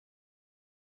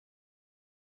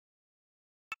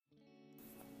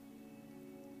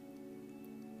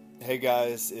Hey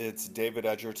guys, it's David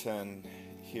Edgerton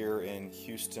here in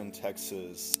Houston,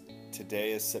 Texas.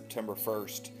 Today is September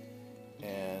 1st,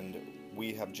 and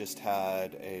we have just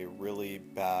had a really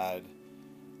bad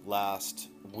last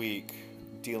week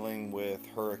dealing with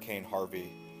Hurricane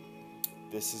Harvey.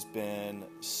 This has been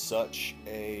such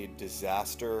a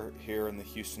disaster here in the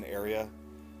Houston area.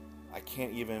 I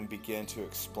can't even begin to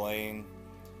explain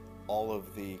all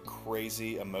of the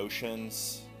crazy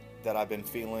emotions that I've been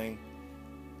feeling.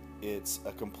 It's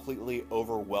a completely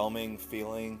overwhelming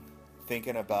feeling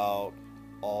thinking about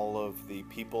all of the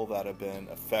people that have been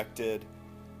affected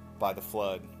by the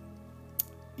flood.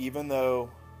 Even though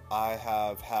I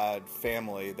have had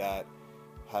family that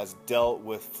has dealt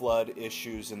with flood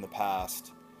issues in the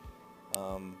past,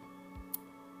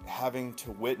 having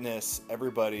to witness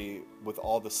everybody with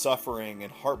all the suffering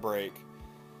and heartbreak,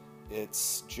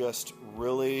 it's just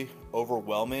really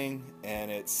overwhelming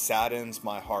and it saddens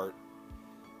my heart.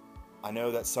 I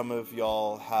know that some of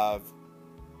y'all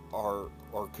are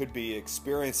or could be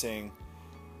experiencing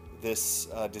this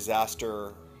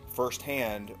disaster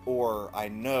firsthand, or I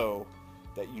know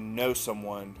that you know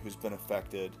someone who's been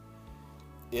affected.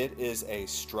 It is a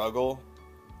struggle.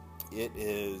 It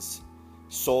is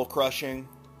soul crushing.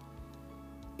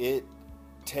 It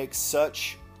takes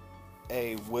such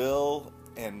a will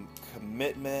and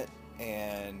commitment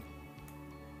and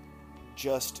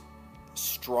just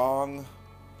strong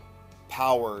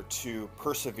power to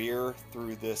persevere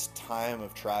through this time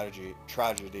of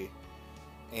tragedy.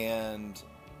 And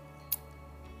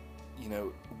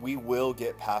we will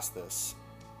get past this.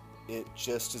 It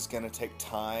just is going to take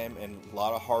time and a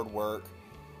lot of hard work,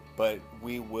 but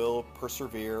we will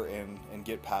persevere and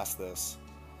get past this.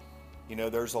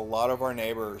 There's a lot of our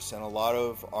neighbors and a lot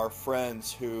of our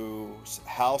friends whose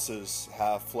houses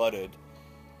have flooded,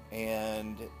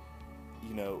 and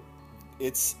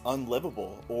it's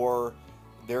unlivable, or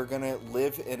they're going to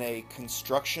live in a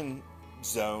construction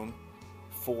zone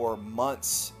for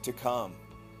months to come.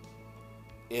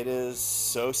 It is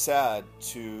so sad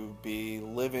to be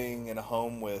living in a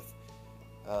home with,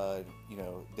 the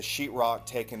sheetrock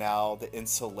taken out, the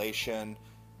insulation,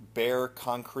 bare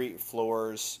concrete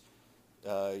floors,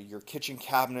 your kitchen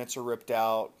cabinets are ripped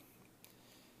out,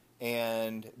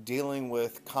 and dealing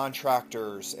with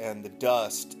contractors and the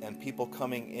dust and people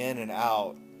coming in and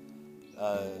out,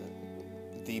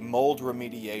 the mold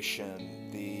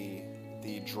remediation,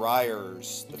 the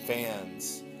dryers, the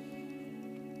fans.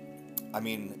 I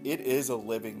mean, it is a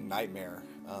living nightmare.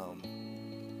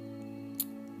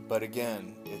 But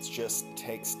again, it just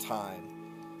takes time.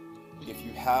 If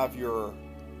you have your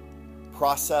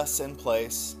process in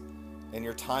place and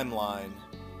your timeline,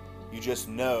 you just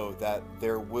know that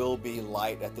there will be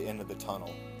light at the end of the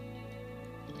tunnel.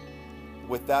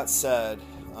 With that said,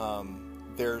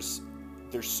 there's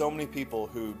so many people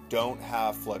who don't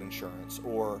have flood insurance,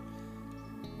 or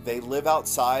they live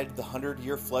outside the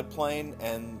 100-year floodplain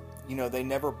and they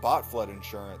never bought flood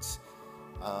insurance.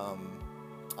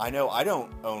 I know I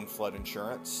don't own flood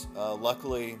insurance.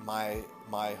 Luckily, my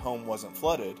home wasn't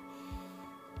flooded.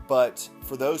 But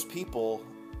for those people,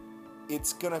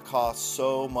 it's going to cost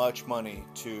so much money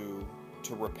to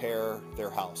repair their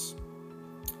house.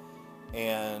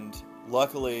 And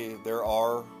luckily, there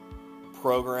are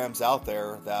programs out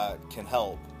there that can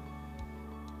help.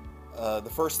 The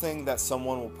first thing that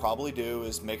someone will probably do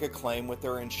is make a claim with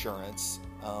their insurance.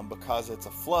 Because it's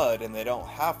a flood and they don't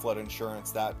have flood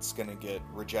insurance, that's going to get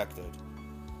rejected.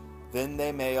 Then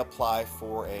they may apply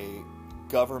for a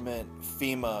government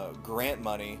FEMA grant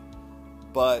money,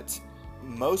 but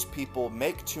most people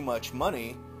make too much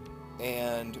money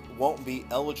and won't be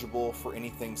eligible for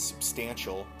anything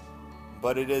substantial,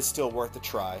 but it is still worth a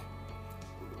try.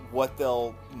 What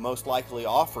they'll most likely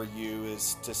offer you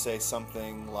is to say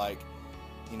something like,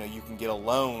 you can get a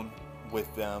loan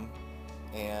with them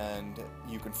and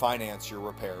you can finance your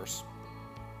repairs.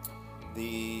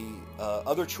 The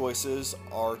other choices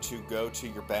are to go to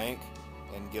your bank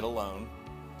and get a loan,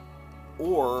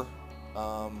 or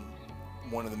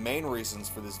one of the main reasons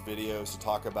for this video is to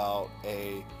talk about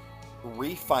a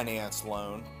refinance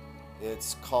loan.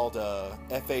 It's called a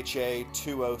FHA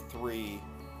 203.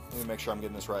 Let me make sure I'm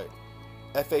getting this right.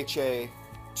 FHA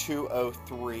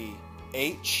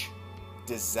 203H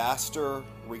Disaster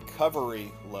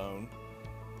Recovery Loan.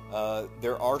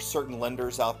 There are certain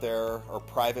lenders out there, or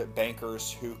private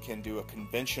bankers, who can do a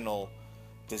conventional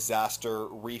disaster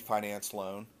refinance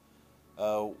loan,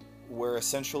 where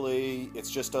essentially it's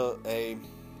just a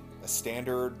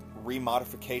standard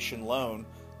remodification loan,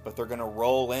 but they're going to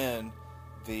roll in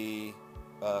the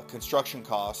construction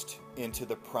cost into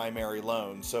the primary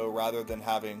loan. So rather than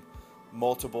having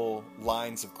multiple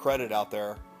lines of credit out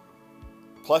there,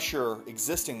 plus your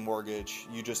existing mortgage,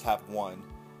 you just have one.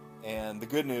 And the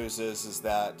good news is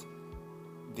that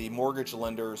the mortgage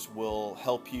lenders will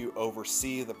help you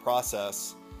oversee the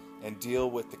process and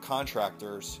deal with the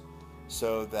contractors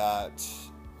so that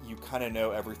you kind of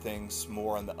know everything's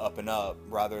more on the up and up,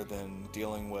 rather than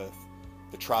dealing with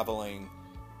the traveling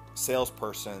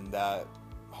salesperson that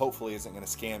hopefully isn't going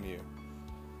to scam you.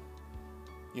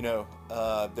 You know,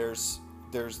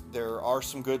 there are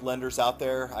some good lenders out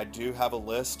there. I do have a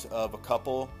list of a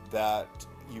couple that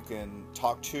you can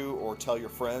talk to, or tell your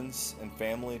friends and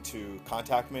family to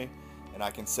contact me, and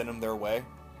I can send them their way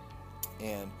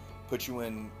and put you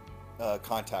in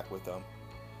contact with them.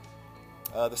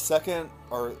 The second,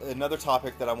 or another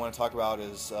topic that I want to talk about,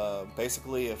 is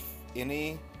basically if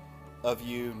any of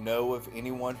you know of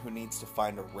anyone who needs to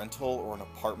find a rental or an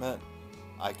apartment,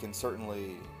 I can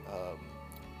certainly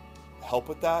help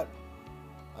with that.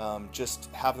 Just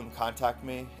have them contact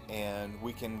me and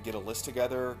we can get a list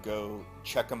together, go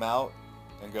check them out,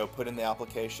 and go put in the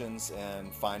applications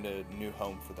and find a new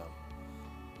home for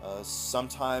them.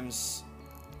 Sometimes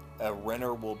a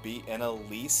renter will be in a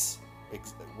lease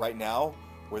right now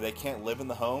where they can't live in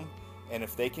the home, and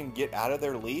if they can get out of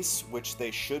their lease, which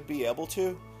they should be able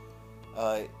to,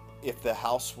 if the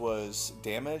house was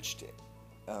damaged,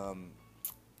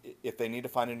 if they need to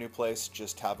find a new place,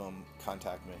 just have them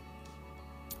contact me.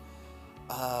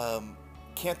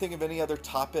 Can't think of any other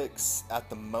topics at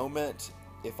the moment.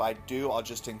 If I do, I'll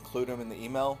just include them in the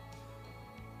email.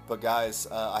 But guys,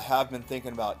 I have been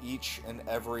thinking about each and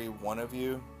every one of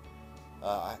you.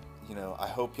 I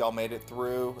hope y'all made it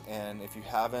through, and if you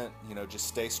haven't, just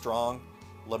stay strong.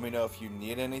 Let me know if you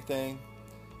need anything.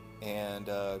 And,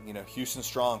 Houston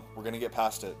strong. We're going to get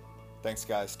past it. Thanks,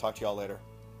 guys. Talk to y'all later.